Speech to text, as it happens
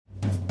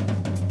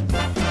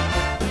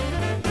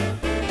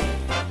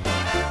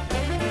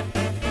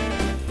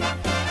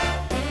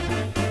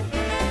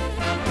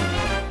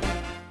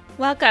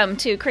Welcome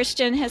to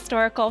Christian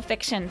Historical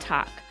Fiction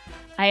Talk.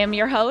 I am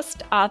your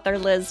host, author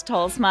Liz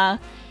Tolsma.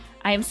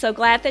 I am so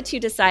glad that you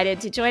decided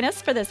to join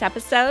us for this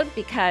episode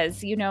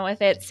because,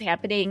 if it's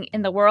happening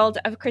in the world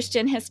of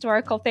Christian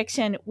historical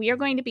fiction, we are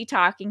going to be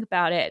talking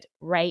about it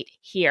right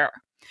here.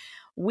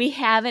 We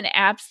have an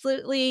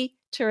absolutely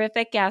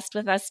terrific guest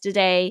with us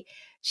today.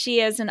 She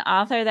is an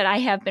author that I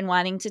have been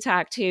wanting to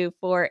talk to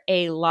for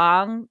a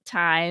long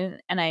time,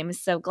 and I'm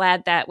so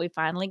glad that we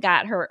finally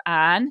got her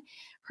on.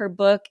 Her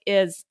book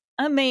is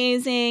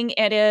amazing.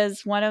 It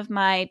is one of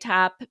my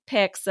top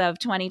picks of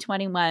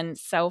 2021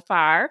 so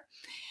far,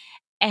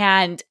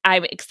 and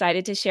I'm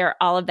excited to share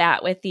all of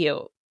that with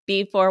you.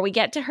 Before we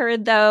get to her,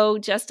 though,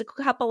 just a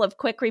couple of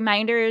quick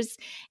reminders.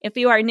 If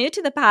you are new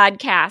to the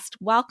podcast,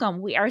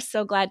 welcome. We are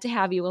so glad to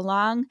have you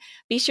along.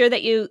 Be sure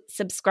that you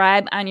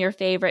subscribe on your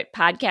favorite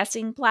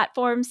podcasting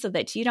platform so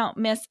that you don't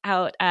miss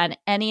out on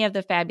any of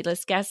the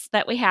fabulous guests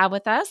that we have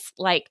with us,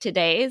 like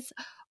today's,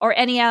 or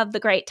any of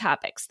the great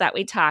topics that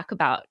we talk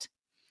about.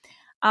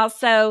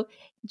 Also,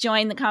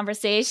 join the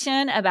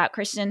conversation about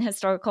Christian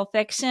historical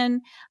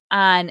fiction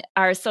on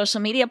our social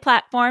media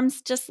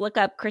platforms. Just look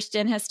up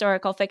Christian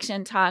Historical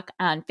Fiction Talk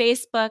on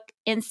Facebook,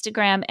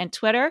 Instagram, and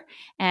Twitter,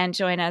 and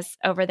join us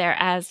over there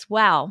as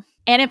well.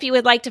 And if you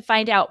would like to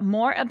find out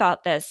more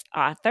about this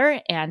author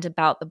and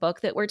about the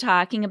book that we're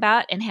talking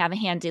about and have a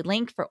handy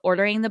link for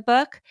ordering the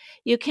book,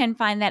 you can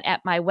find that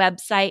at my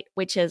website,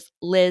 which is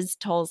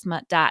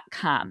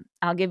liztolsma.com.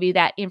 I'll give you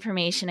that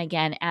information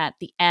again at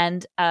the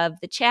end of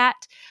the chat,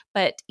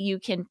 but you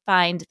can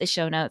find the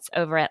show notes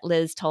over at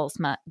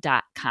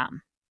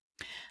liztolsma.com.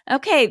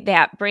 Okay,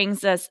 that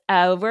brings us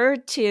over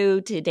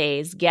to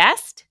today's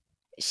guest.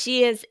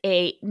 She is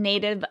a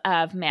native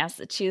of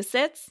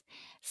Massachusetts.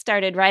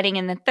 Started writing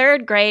in the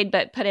third grade,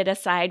 but put it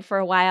aside for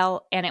a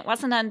while. And it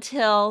wasn't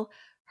until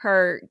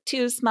her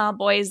two small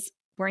boys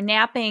were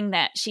napping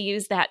that she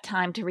used that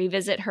time to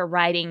revisit her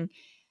writing.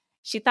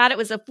 She thought it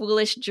was a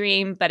foolish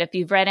dream, but if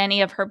you've read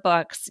any of her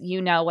books,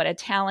 you know what a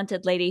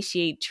talented lady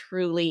she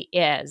truly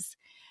is.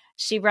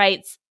 She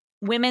writes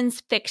women's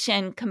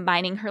fiction,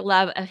 combining her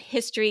love of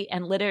history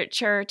and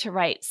literature to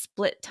write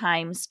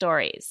split-time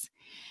stories.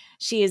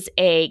 She is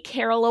a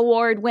Carol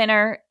Award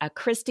winner, a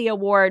Christie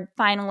Award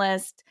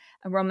finalist,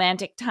 a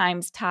Romantic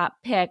Times top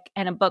pick,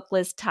 and a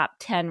Booklist top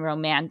 10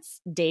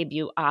 romance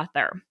debut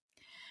author.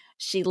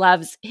 She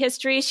loves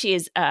history. She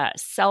is a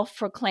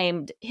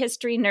self-proclaimed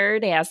history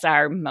nerd, as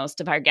are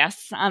most of our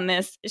guests on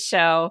this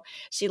show.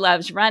 She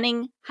loves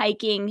running,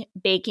 hiking,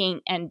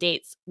 baking, and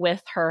dates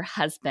with her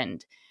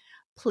husband.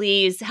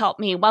 Please help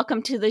me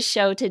welcome to the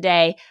show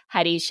today,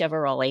 Heidi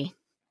Chiavaroli.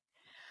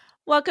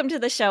 Welcome to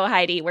the show,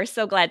 Heidi. We're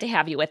so glad to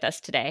have you with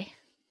us today.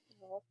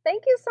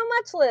 Thank you so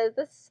much, Liz.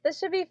 This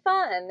should be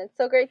fun. It's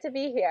so great to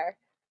be here.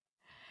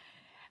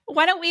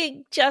 Why don't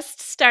we just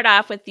start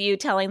off with you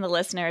telling the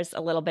listeners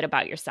a little bit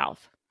about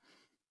yourself?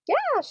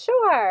 Yeah,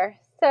 sure.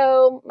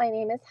 So my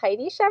name is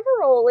Heidi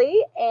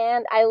Chiavaroli,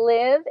 and I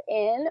live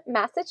in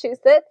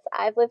Massachusetts.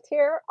 I've lived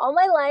here all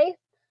my life.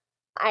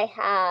 I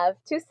have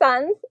two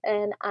sons,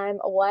 and I'm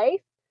a wife.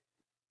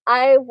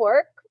 I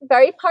work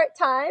very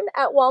part-time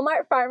at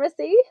Walmart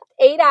Pharmacy,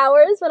 8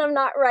 hours when I'm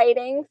not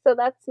writing. So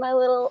that's my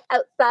little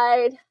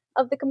outside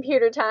of the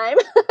computer time.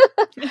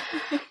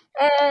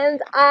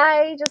 And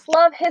I just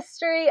love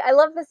history. I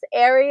love this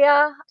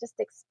area, just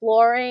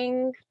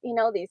exploring,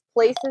 these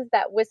places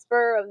that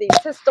whisper of these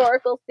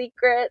historical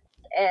secrets.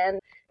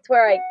 And it's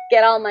where I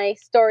get all my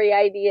story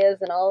ideas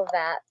and all of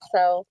that.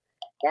 So,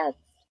 yeah, I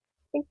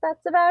think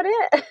that's about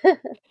it.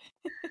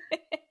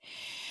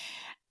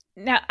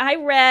 Now, I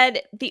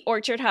read The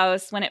Orchard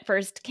House when it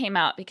first came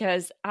out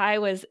because I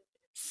was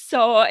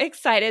so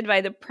excited by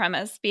the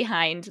premise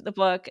behind the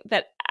book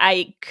that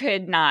I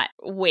could not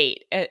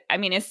wait. I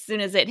mean, as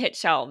soon as it hit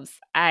shelves,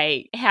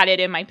 I had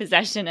it in my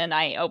possession and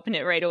I opened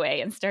it right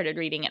away and started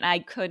reading it. I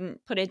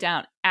couldn't put it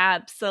down.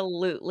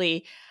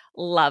 Absolutely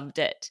loved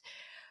it.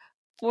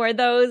 For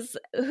those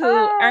who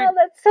aren't...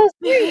 that's so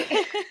sweet.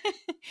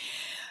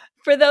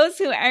 For those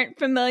who aren't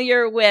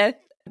familiar with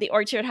The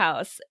Orchard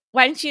House,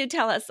 why don't you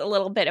tell us a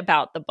little bit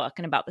about the book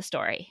and about the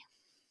story?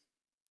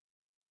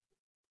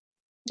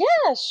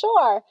 Yeah,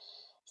 sure.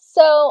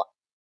 So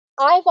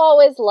I've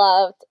always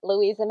loved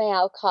Louisa May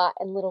Alcott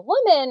and Little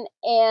Women,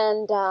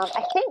 and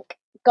I think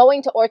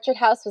going to Orchard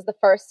House was the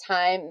first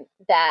time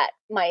that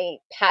my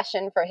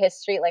passion for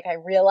history, I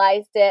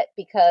realized it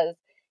because,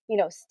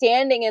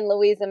 standing in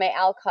Louisa May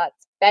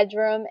Alcott's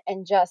bedroom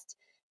and just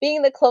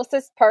being the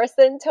closest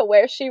person to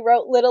where she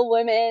wrote Little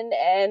Women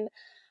and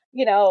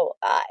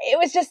it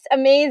was just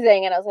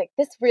amazing. And I was like,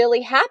 this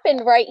really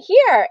happened right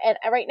here. And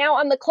right now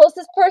I'm the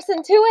closest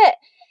person to it.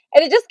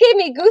 And it just gave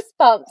me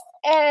goosebumps.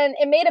 And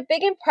it made a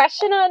big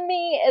impression on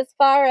me as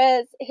far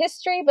as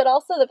history, but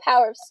also the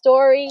power of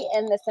story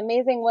and this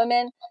amazing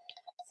woman.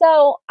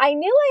 So I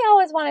knew I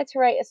always wanted to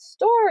write a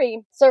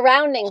story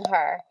surrounding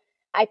her.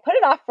 I put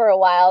it off for a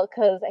while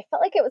because I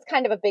felt like it was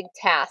kind of a big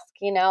task.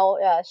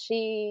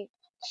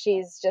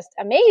 She's just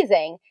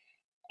amazing.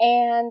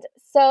 And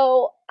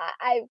so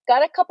I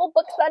got a couple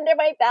books under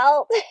my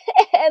belt,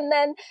 and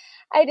then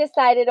I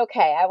decided,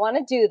 okay, I want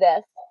to do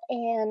this.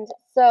 And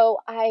so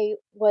I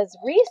was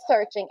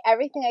researching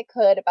everything I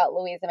could about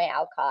Louisa May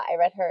Alcott. I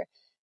read her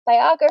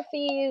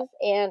biographies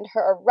and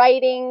her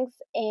writings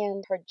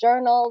and her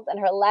journals and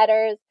her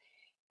letters.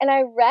 And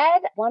I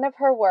read one of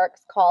her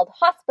works called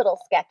Hospital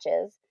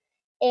Sketches,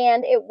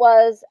 and it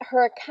was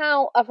her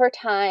account of her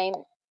time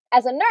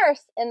as a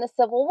nurse in the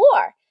Civil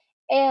War.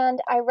 And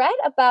I read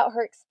about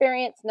her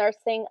experience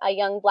nursing a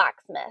young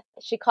blacksmith.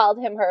 She called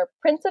him her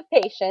Prince of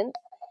Patience,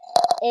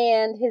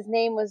 and his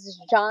name was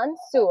John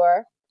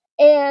Sewer.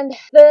 And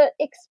the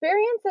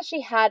experience that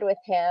she had with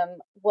him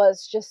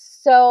was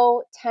just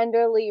so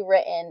tenderly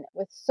written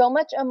with so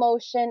much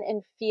emotion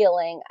and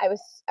feeling. I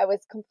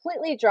was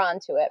completely drawn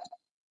to it.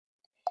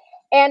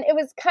 And it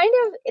was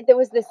there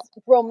was this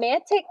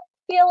romantic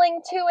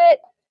feeling to it,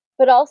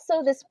 but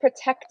also this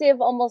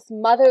protective, almost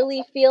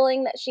motherly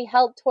feeling that she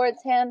held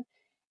towards him.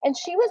 And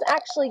she was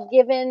actually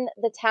given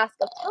the task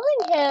of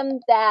telling him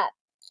that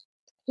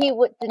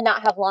did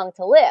not have long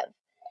to live.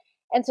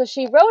 And so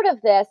she wrote of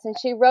this, and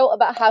she wrote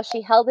about how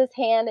she held his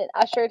hand and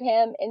ushered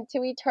him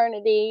into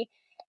eternity,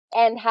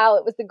 and how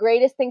it was the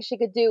greatest thing she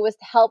could do was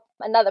to help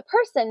another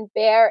person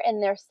bear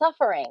in their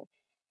suffering.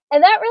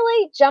 And that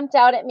really jumped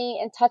out at me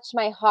and touched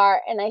my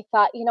heart. And I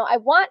thought, I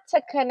want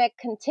to kind of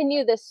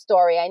continue this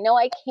story. I know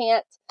I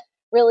can't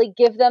really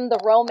give them the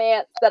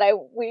romance that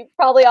we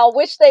probably all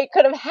wish they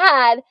could have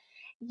had.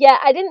 Yet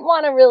I didn't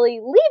want to really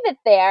leave it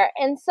there.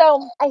 And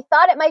so I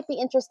thought it might be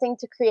interesting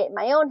to create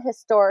my own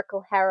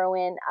historical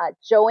heroine,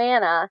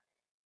 Joanna,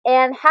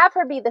 and have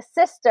her be the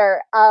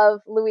sister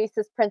of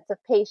Louisa's Prince of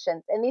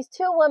Patience. And these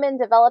two women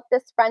developed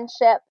this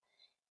friendship.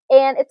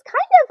 And it's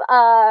kind of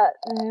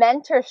a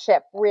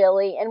mentorship,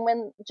 really. And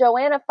when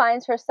Joanna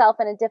finds herself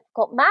in a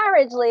difficult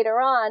marriage later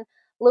on,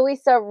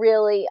 Louisa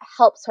really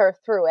helps her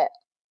through it.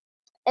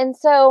 And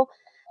so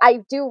I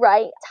do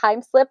write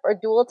time slip or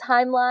dual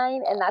timeline,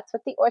 and that's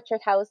what the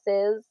Orchard House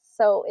is.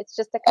 So it's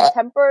just a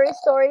contemporary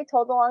story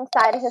told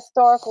alongside a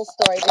historical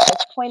story with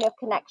this point of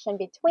connection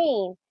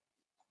between.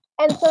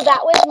 And so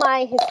that was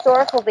my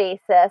historical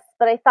basis.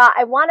 But I thought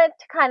I wanted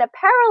to kind of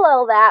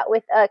parallel that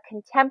with a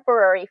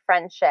contemporary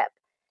friendship.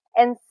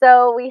 And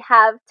so we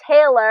have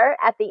Taylor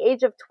at the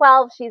age of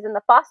 12. She's in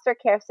the foster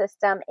care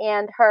system,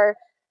 and her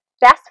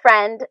best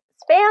friend's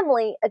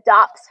family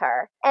adopts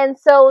her. And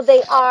so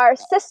they are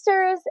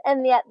sisters,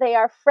 and yet they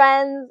are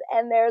friends.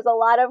 And there's a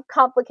lot of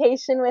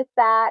complication with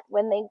that.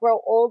 When they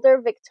grow older,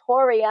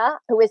 Victoria,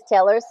 who is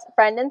Taylor's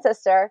friend and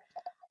sister,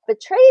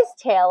 betrays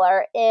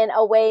Taylor in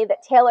a way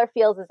that Taylor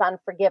feels is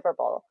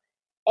unforgivable.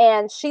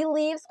 And she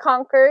leaves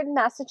Concord,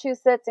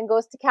 Massachusetts, and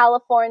goes to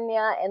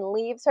California and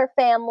leaves her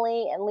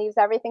family and leaves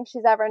everything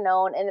she's ever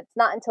known. And it's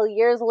not until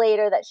years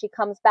later that she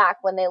comes back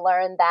when they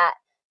learn that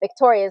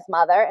Victoria's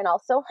mother, and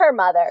also her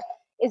mother,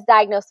 is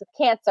diagnosed with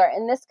cancer.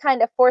 And this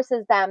kind of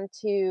forces them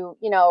to,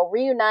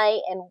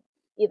 reunite and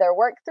either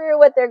work through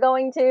what they're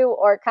going to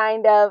or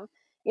kind of,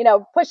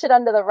 push it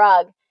under the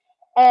rug.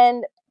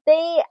 And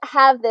they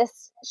have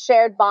this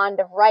shared bond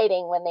of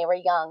writing when they were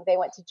young. They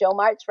went to Jo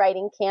March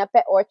writing camp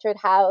at Orchard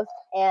House,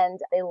 and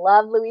they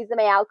love Louisa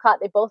May Alcott.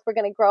 They both were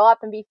going to grow up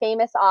and be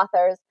famous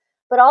authors.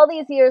 But all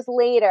these years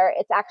later,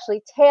 it's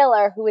actually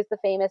Taylor who is the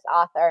famous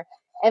author,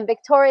 and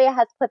Victoria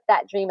has put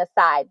that dream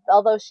aside,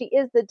 although she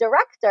is the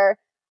director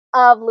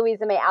of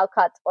Louisa May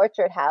Alcott's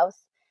Orchard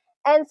House.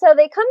 And so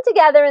they come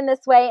together in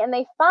this way, and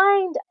they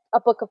find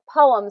a book of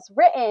poems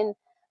written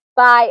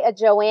by a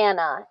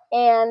Joanna,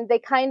 and they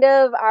kind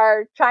of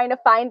are trying to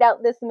find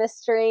out this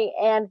mystery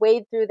and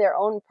wade through their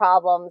own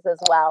problems as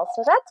well.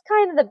 So that's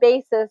kind of the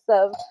basis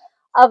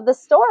of the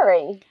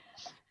story.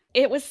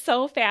 It was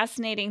so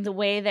fascinating the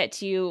way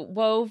that you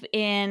wove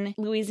in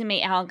Louisa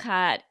May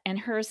Alcott and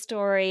her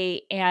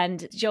story,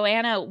 and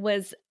Joanna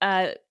was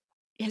a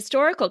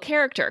historical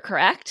character,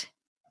 correct?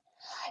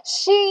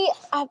 So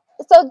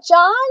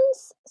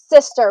John's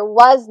sister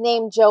was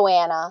named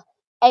Joanna,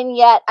 and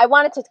yet I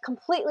wanted to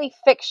completely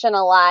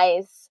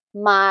fictionalize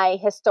my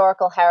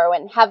historical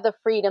heroine, have the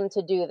freedom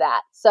to do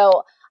that.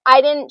 So I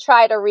didn't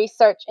try to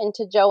research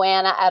into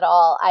Joanna at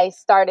all. I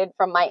started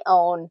from my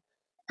own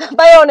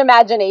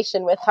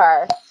imagination with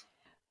her.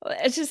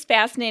 It's just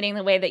fascinating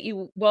the way that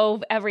you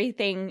wove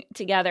everything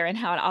together and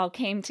how it all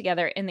came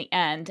together in the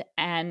end.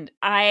 And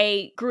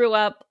I grew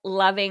up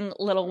loving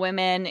Little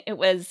Women. It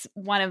was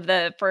one of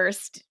the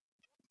first,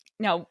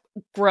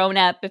 grown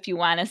up, if you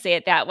want to say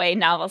it that way,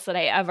 novels that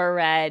I ever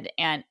read,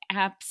 and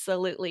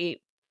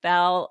absolutely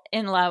fell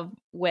in love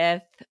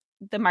with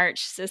the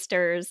March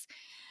sisters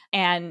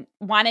and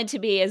wanted to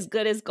be as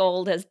good as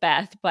gold as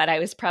Beth, but I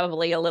was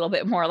probably a little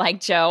bit more like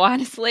Jo,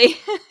 honestly.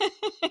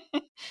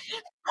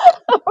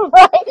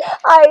 Right,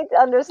 I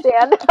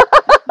understand.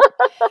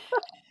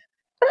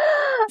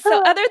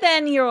 So other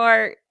than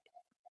your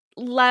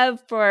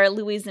love for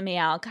Louisa May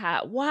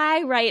Alcott,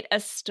 why write a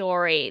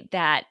story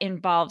that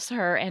involves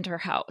her and her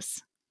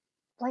house?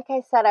 Like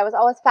I said, I was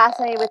always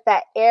fascinated with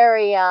that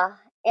area,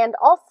 and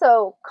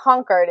also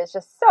Concord is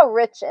just so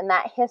rich in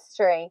that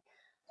history.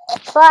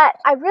 But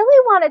I really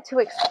wanted to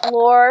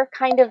explore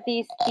kind of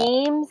these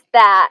themes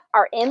that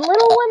are in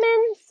Little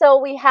Women. So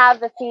we have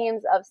the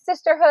themes of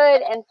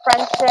sisterhood and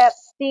friendship,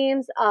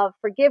 themes of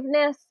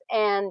forgiveness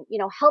and,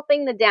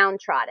 helping the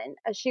downtrodden.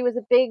 She was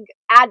a big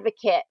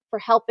advocate for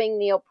helping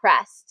the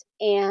oppressed.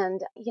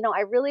 And,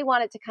 I really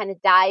wanted to kind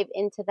of dive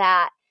into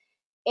that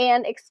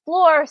and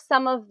explore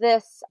some of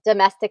this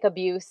domestic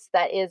abuse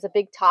that is a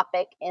big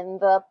topic in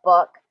the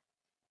book.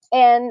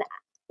 And,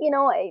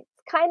 it's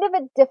kind of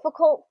a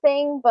difficult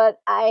thing, but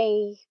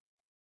I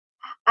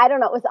don't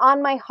know, it was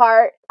on my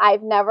heart.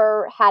 I've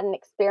never had an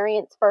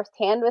experience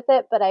firsthand with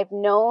it, but I've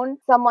known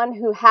someone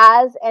who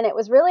has, and it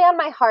was really on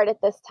my heart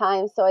at this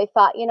time. So I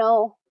thought,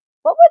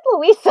 what would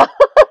Louisa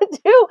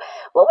do?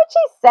 What would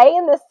she say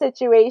in this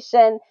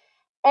situation?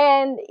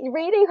 And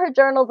reading her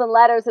journals and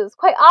letters, it was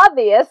quite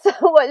obvious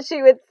what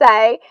she would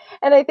say.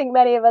 And I think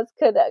many of us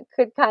could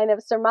kind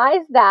of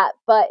surmise that.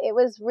 But it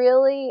was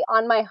really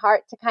on my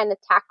heart to kind of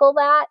tackle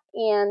that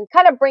and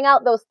kind of bring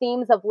out those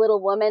themes of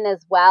Little Women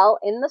as well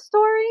in the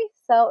story.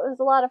 So it was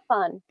a lot of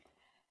fun.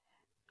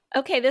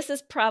 Okay, this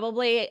is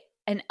probably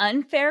an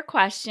unfair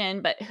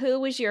question, but who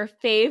was your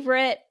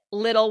favorite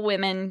Little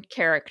Women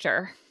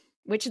character?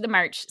 Which of the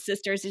March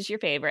sisters is your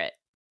favorite?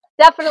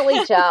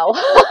 Definitely Jo.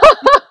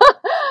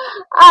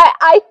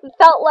 I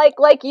felt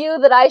like you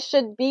that I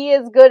should be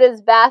as good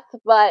as Beth,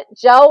 but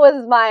Jo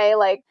was my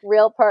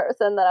real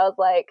person that I was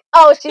like,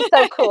 oh, she's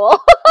so cool.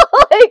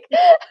 Like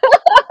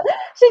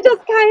she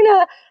just kind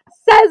of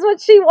says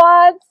what she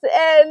wants,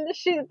 and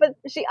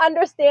she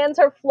understands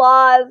her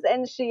flaws,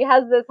 and she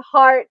has this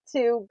heart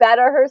to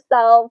better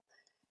herself,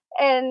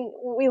 and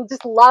we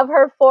just love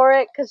her for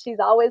it because she's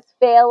always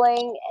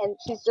failing, and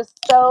she's just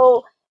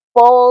so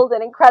bold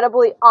and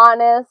incredibly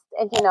honest,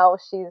 and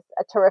she's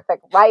a terrific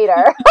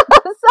writer.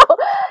 So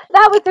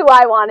that was who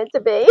I wanted to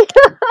be.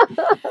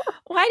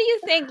 Why do you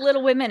think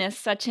Little Women is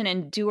such an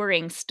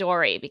enduring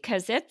story?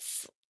 Because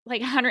it's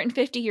like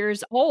 150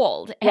 years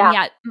old, and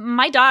yet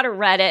my daughter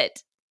read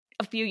it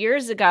a few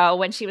years ago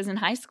when she was in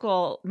high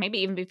school, maybe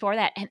even before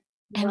that, and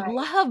Right.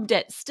 loved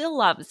it, still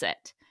loves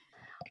it.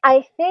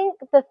 I think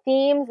the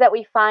themes that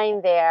we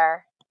find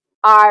there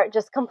are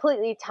just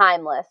completely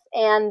timeless,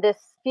 and this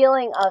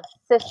feeling of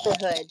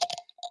sisterhood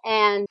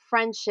and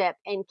friendship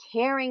and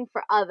caring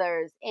for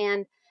others,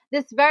 and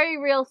this very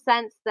real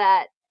sense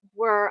that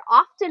we're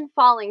often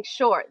falling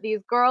short. These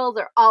girls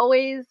are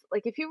always,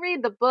 like, if you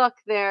read the book,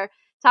 they're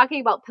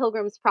talking about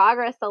Pilgrim's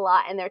Progress a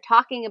lot, and they're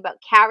talking about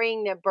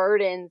carrying their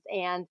burdens,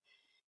 and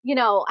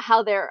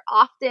how they're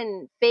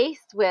often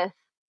faced with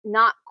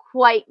not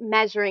quite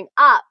measuring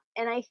up.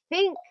 And I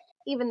think,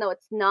 even though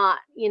it's not,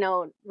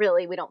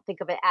 really, we don't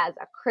think of it as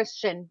a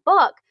Christian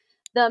book,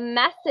 the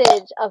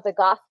message of the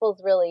gospel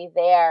is really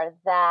there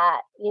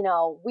that,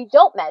 we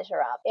don't measure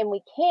up and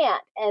we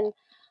can't. And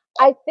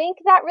I think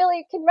that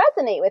really can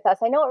resonate with us.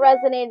 I know it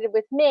resonated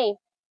with me.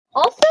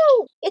 Also,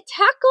 it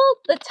tackled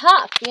the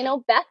tough,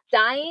 Beth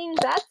dying,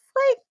 that's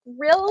like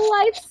real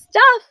life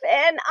stuff.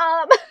 And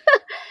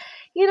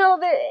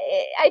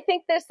I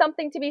think there's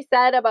something to be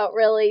said about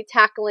really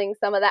tackling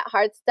some of that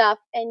hard stuff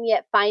and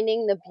yet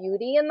finding the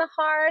beauty in the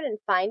hard and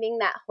finding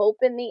that hope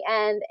in the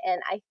end.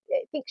 And I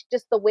think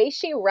just the way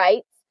she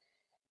writes,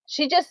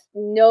 she just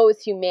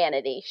knows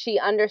humanity. She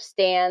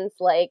understands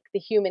the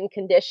human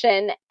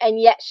condition,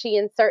 and yet she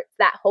inserts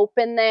that hope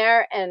in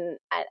there. And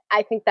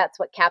I think that's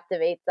what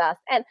captivates us.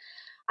 And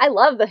I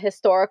love the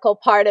historical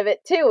part of it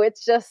too.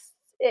 It's just,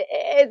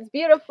 it's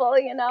beautiful,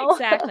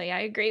 Exactly. I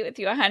agree with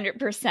you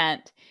 100%.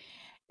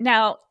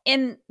 Now,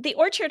 in The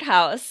Orchard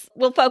House,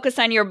 we'll focus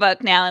on your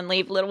book now and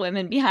leave Little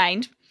Women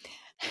behind.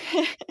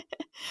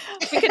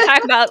 We could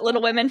talk about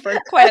Little Women for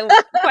quite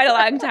a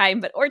long time,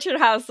 but Orchard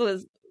House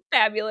was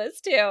fabulous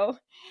too.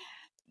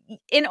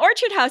 In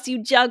Orchard House,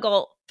 you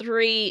juggle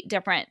 3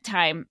 different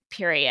time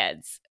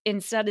periods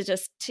instead of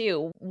just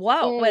 2.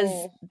 What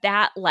was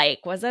that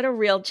like? Was it a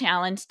real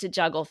challenge to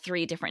juggle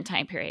 3 different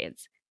time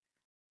periods?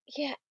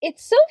 Yeah,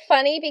 it's so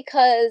funny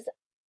because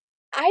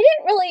I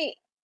didn't really,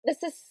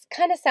 this is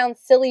kind of sounds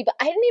silly, but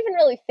I didn't even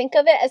really think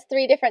of it as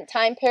 3 different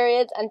time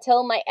periods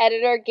until my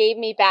editor gave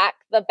me back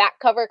the back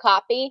cover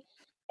copy,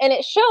 and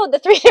it showed the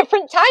 3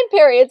 different time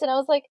periods, and I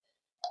was like,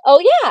 oh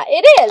yeah,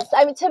 it is.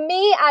 I mean, to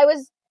me, I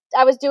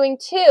was doing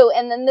 2,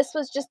 and then this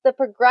was just the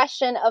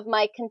progression of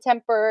my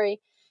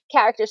contemporary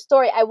character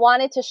story. I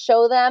wanted to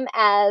show them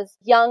as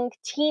young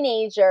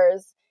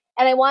teenagers,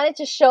 and I wanted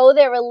to show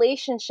their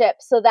relationship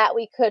so that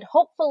we could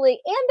hopefully,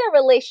 and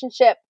their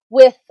relationship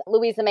with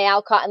Louisa May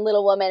Alcott and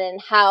Little Women,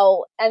 and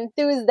how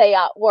enthused they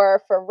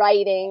were for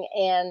writing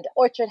and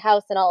Orchard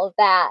House and all of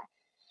that.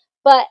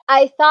 But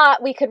I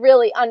thought we could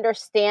really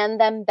understand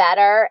them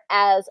better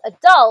as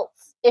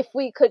adults if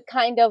we could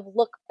kind of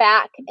look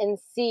back and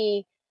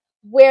see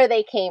where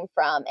they came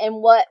from and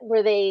what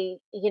were they,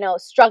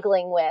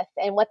 struggling with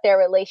and what their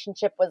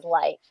relationship was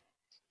like.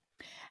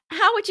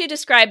 How would you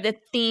describe the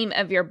theme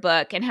of your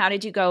book, and how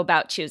did you go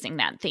about choosing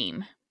that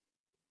theme?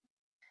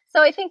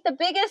 So I think the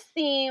biggest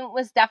theme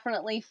was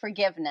definitely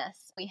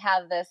forgiveness. We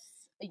have this,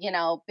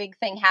 big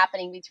thing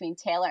happening between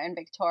Taylor and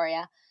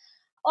Victoria.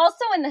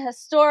 Also in the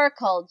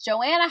historical,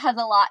 Joanna has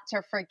a lot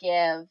to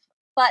forgive,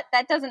 but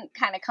that doesn't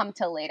kind of come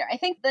till later. I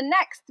think the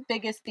next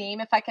biggest theme,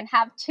 if I can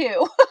have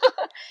two,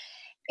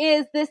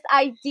 is this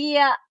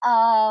idea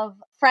of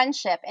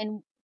friendship,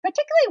 and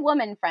particularly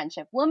women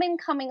friendship, women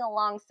coming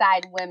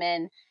alongside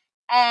women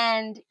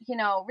and,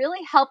 really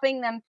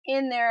helping them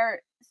in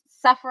their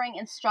suffering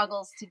and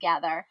struggles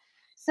together.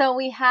 So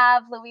we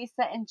have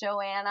Louisa and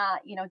Joanna.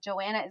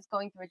 Joanna is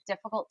going through a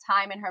difficult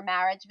time in her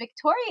marriage.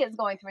 Victoria is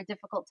going through a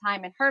difficult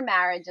time in her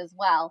marriage as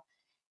well.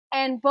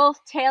 And both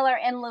Taylor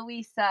and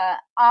Louisa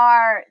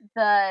are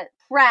the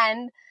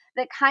friend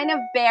that kind of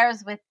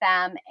bears with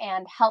them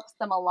and helps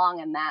them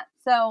along in that.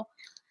 So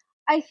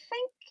I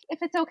think if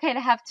it's okay to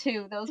have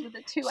two, those were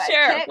the two I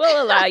Sure, picked.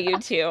 we'll allow you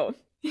to.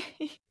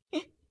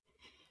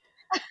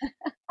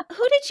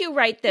 Who did you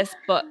write this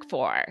book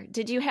for?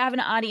 Did you have an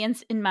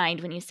audience in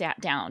mind when you sat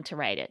down to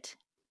write it?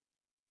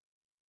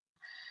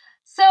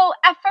 So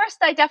at first,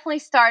 I definitely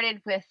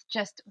started with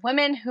just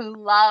women who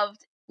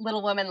loved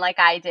Little Women like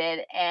I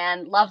did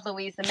and loved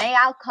Louisa May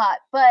Alcott,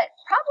 but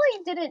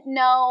probably didn't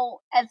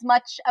know as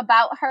much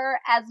about her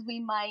as we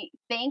might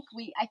think.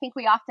 I think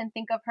we often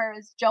think of her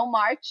as Jo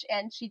March,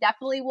 and she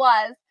definitely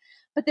was,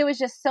 but there was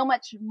just so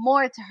much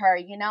more to her.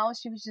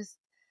 She was just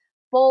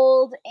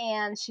bold,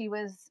 and she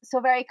was so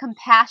very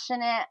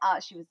compassionate.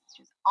 She was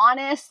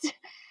honest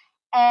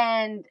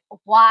and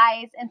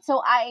wise. And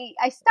so I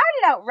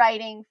started out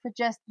writing for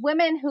just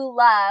women who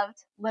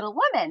loved Little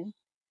Women.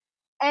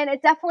 And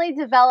it definitely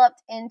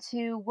developed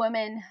into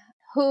women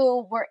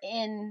who were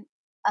in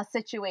a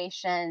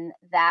situation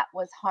that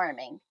was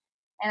harming.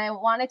 And I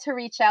wanted to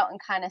reach out and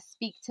kind of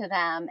speak to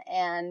them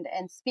and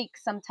speak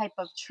some type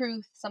of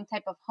truth, some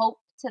type of hope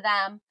to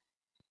them.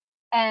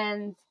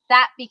 And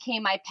that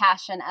became my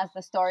passion as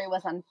the story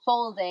was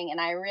unfolding.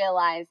 And I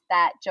realized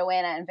that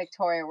Joanna and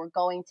Victoria were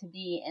going to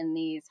be in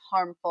these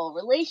harmful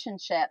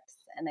relationships.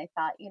 And I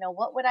thought,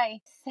 what would I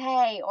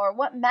say, or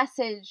what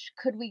message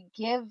could we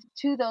give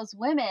to those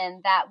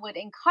women that would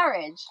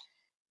encourage?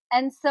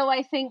 And so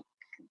I think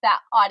that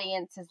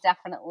audience is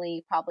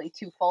definitely probably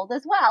twofold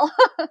as well.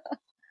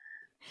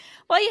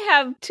 Well, you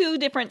have two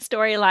different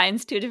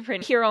storylines, two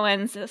different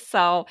heroines,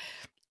 so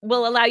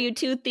we'll allow you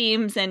two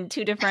themes and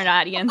two different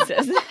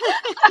audiences.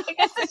 I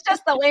guess it's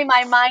just the way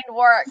my mind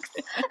works.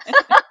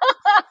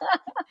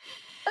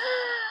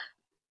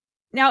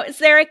 Now, is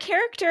there a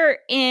character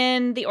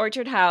in The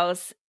Orchard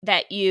House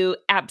that you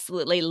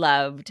absolutely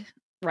loved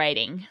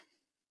writing?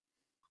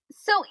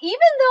 So even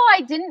though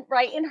I didn't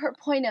write in her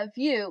point of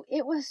view,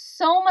 it was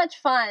so much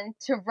fun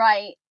to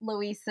write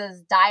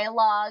Louisa's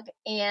dialogue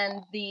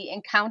and the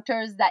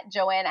encounters that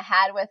Joanna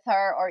had with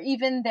her, or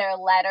even their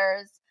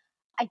letters.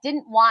 I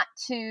didn't want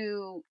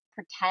to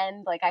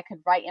pretend like I could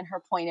write in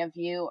her point of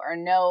view or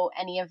know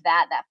any of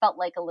that. That felt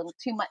like a little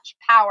too much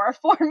power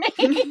for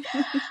me.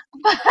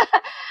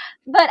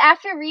 But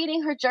after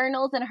reading her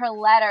journals and her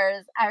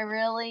letters, I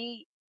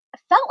really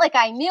felt like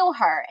I knew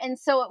her. And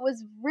so it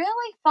was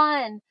really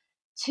fun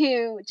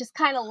to just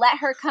kind of let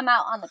her come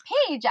out on the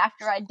page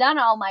after I'd done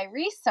all my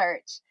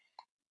research.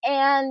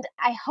 And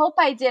I hope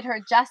I did her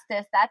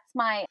justice. That's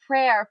my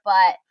prayer.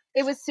 But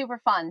it was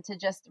super fun to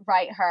just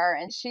write her.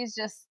 And she's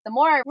just, the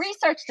more I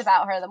researched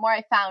about her, the more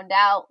I found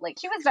out, like,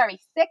 she was very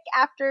sick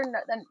after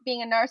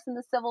being a nurse in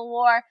the Civil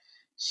War.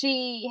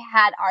 She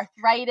had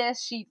arthritis.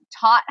 She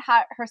taught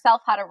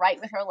herself how to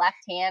write with her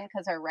left hand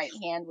because her right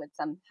hand would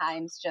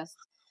sometimes just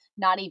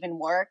not even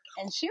work.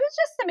 And she was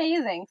just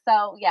amazing.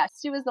 So yeah,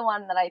 she was the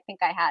one that I think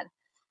I had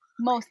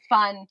most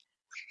fun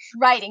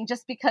writing,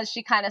 just because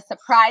she kind of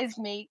surprised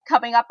me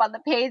coming up on the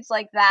page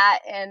like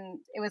that. And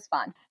it was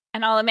fun.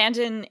 And I'll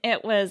imagine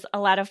it was a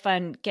lot of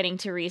fun getting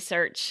to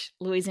research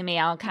Louisa May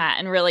Alcott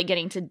and really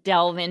getting to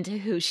delve into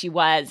who she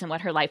was and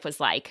what her life was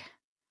like.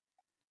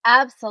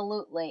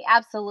 Absolutely.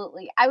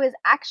 Absolutely. I was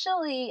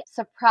actually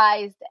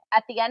surprised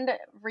at the end of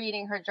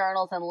reading her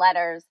journals and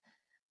letters.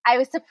 I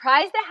was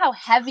surprised at how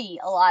heavy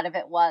a lot of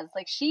it was.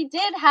 Like, she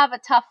did have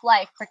a tough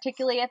life,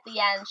 particularly at the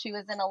end. She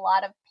was in a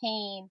lot of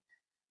pain.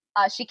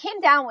 She came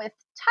down with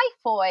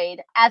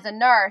typhoid as a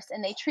nurse,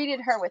 and they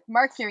treated her with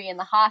mercury in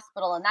the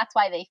hospital, and that's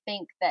why they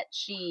think that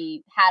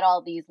she had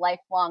all these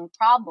lifelong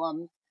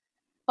problems.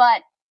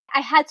 But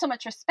I had so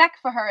much respect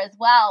for her as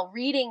well,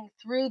 reading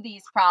through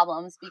these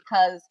problems,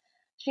 because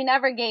she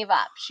never gave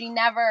up. She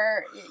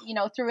never,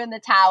 threw in the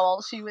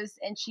towel. She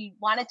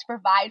wanted to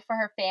provide for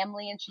her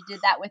family, and she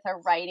did that with her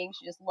writing.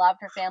 She just loved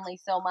her family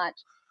so much.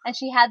 And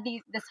she had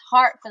this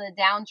heart for the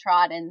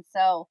downtrodden.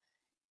 So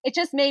it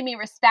just made me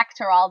respect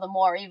her all the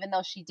more, even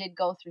though she did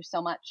go through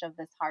so much of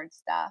this hard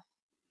stuff.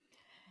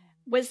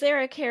 Was there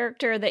a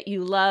character that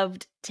you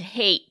loved to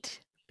hate?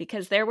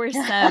 Because there were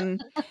some,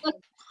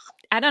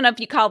 I don't know if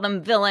you call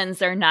them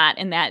villains or not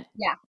in that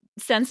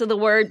sense of the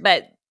word,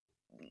 but,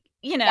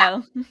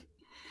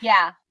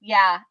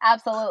 Yeah,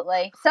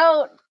 absolutely.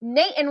 So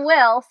Nate and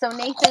Will, so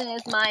Nathan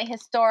is my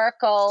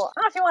historical,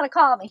 I don't know if you want to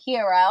call him a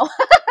hero,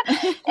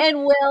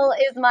 and Will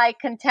is my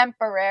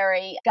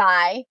contemporary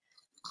guy.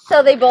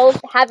 So they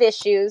both have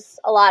issues,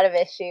 a lot of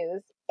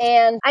issues.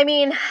 And I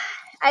mean,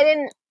 I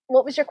didn't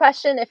what was your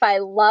question? If I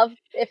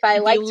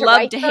like to love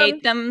write to them?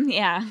 hate them,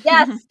 yeah.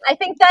 Yes, I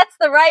think that's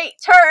the right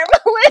term,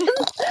 Liz.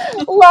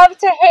 Love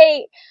to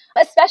hate.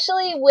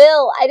 Especially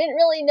Will. I didn't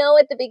really know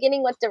at the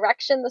beginning what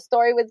direction the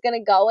story was going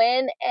to go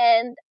in,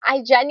 and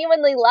I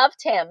genuinely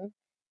loved him.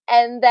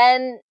 And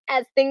then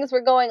as things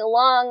were going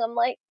along, I'm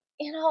like,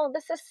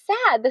 this is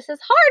sad. This is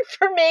hard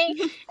for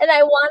me. And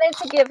I wanted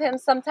to give him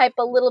some type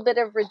of little bit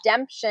of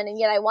redemption, and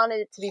yet I wanted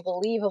it to be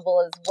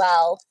believable as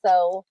well.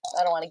 So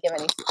I don't want to give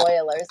any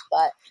spoilers,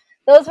 but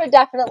those were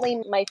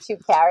definitely my two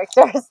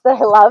characters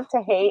that I love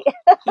to hate.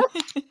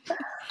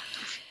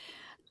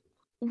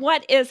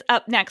 What is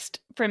up next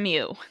from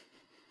you?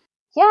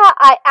 Yeah,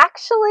 I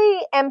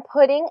actually am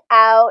putting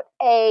out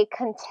a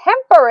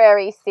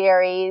contemporary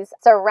series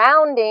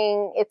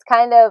surrounding, it's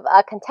kind of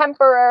a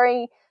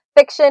contemporary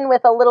fiction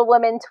with a Little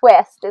Women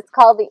twist. It's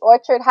called the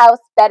Orchard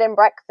House Bed and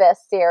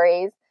Breakfast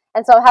series.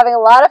 And so I'm having a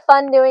lot of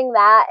fun doing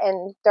that.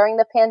 And during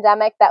the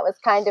pandemic, that was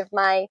kind of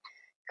my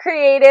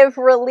creative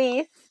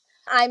release.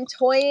 I'm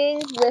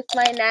toying with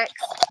my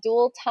next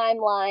dual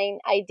timeline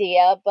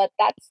idea, but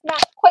that's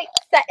not quite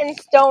set in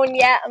stone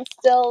yet. I'm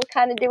still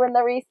kind of doing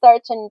the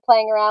research and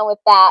playing around with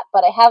that,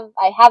 but I have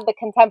the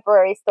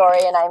contemporary story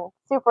and I'm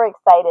super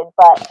excited,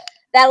 but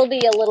that'll be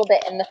a little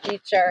bit in the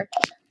future.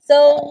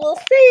 So we'll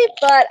see,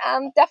 but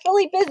I'm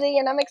definitely busy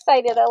and I'm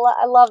excited.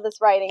 I love this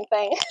writing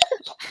thing.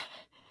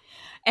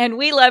 And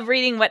we love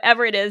reading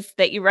whatever it is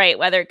that you write,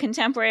 whether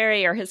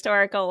contemporary or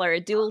historical or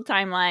a dual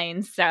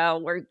timeline. So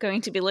we're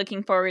going to be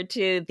looking forward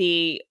to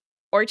the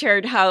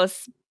Orchard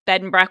House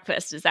Bed and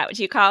Breakfast. Is that what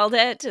you called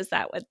it? Is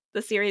that what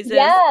the series is?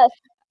 Yes.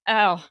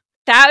 Oh,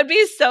 that would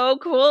be so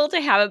cool to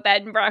have a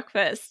bed and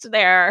breakfast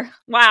there.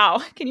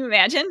 Wow. Can you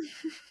imagine?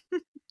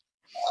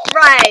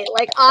 Right.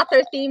 Like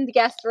author-themed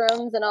guest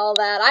rooms and all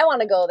that. I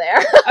want to go there.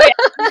 Oh, yeah.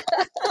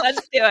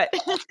 Let's do it.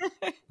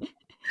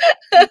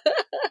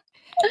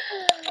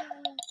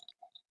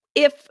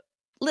 If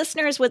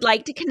listeners would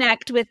like to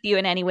connect with you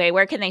in any way,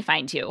 where can they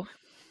find you?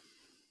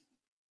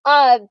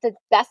 The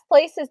best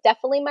place is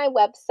definitely my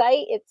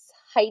website. It's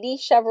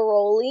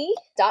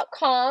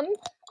HeidiCheveroli.com.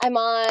 I'm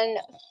on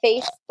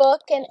Facebook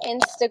and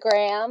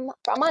Instagram.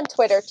 I'm on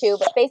Twitter too,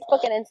 but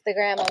Facebook and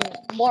Instagram I'm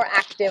more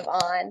active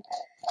on.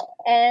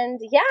 And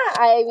yeah,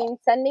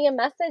 send me a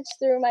message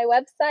through my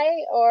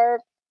website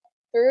or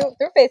through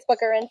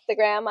Facebook or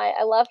Instagram.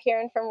 I love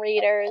hearing from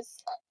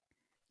readers.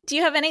 Do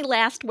you have any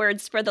last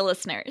words for the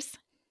listeners?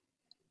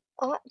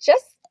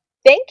 Just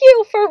thank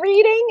you for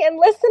reading and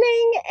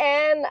listening,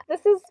 and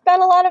this has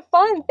been a lot of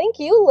fun. Thank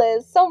you,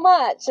 Liz, so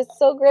much. It's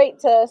so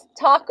great to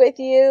talk with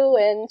you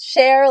and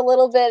share a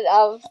little bit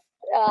of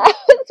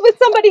with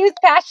somebody who's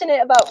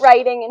passionate about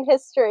writing and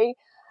history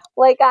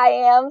like I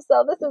am,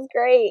 so this is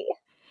great.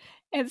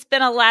 It's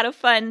been a lot of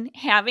fun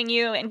having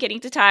you and getting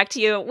to talk to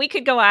you. We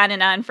could go on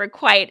and on for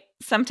quite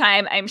some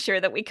time. I'm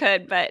sure that we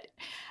could, but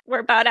we're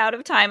about out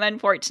of time,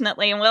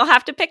 unfortunately, and we'll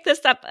have to pick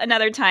this up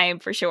another time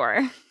for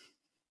sure.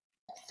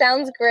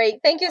 Sounds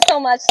great. Thank you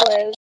so much,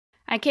 Liz.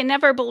 I can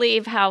never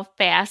believe how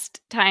fast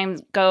time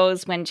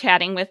goes when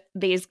chatting with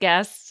these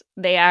guests.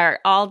 They are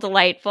all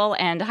delightful,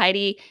 and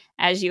Heidi,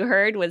 as you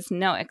heard, was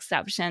no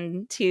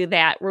exception to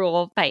that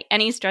rule by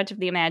any stretch of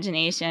the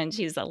imagination.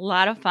 She's a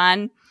lot of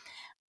fun.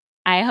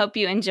 I hope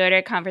you enjoyed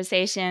our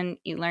conversation.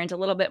 You learned a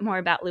little bit more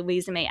about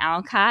Louisa May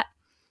Alcott.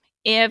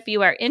 If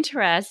you are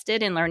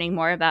interested in learning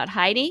more about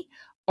Heidi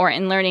or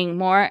in learning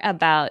more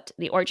about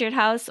the Orchard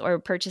House or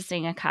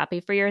purchasing a copy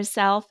for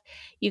yourself,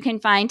 you can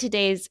find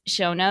today's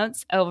show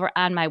notes over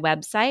on my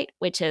website,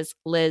 which is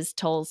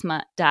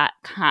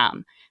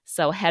liztolsma.com.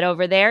 So head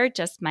over there,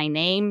 just my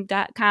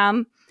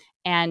name.com,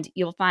 and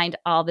you'll find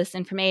all this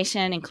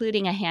information,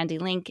 including a handy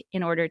link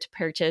in order to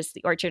purchase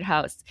The Orchard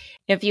House.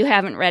 If you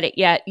haven't read it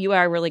yet, you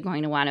are really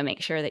going to want to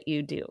make sure that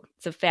you do.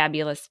 It's a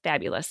fabulous,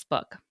 fabulous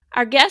book.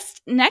 Our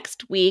guest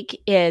next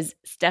week is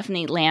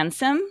Stephanie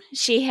Lansom.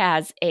 She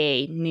has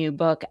a new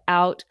book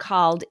out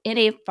called In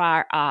a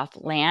Far Off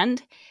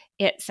Land.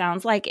 It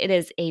sounds like it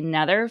is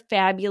another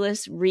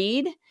fabulous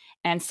read,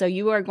 and so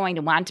you are going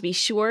to want to be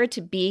sure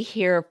to be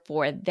here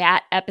for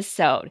that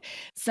episode.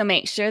 So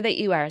make sure that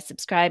you are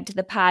subscribed to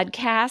the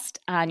podcast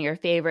on your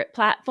favorite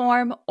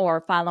platform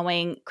or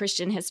following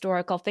Christian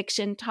Historical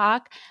Fiction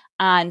Talk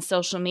on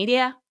social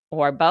media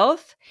or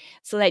both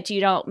so that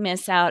you don't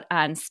miss out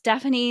on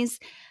Stephanie's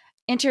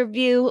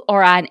interview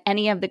or on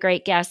any of the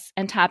great guests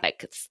and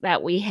topics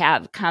that we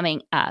have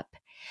coming up.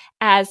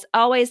 As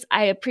always,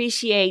 I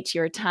appreciate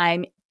your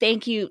time.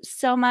 Thank you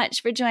so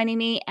much for joining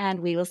me, and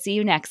we will see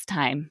you next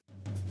time.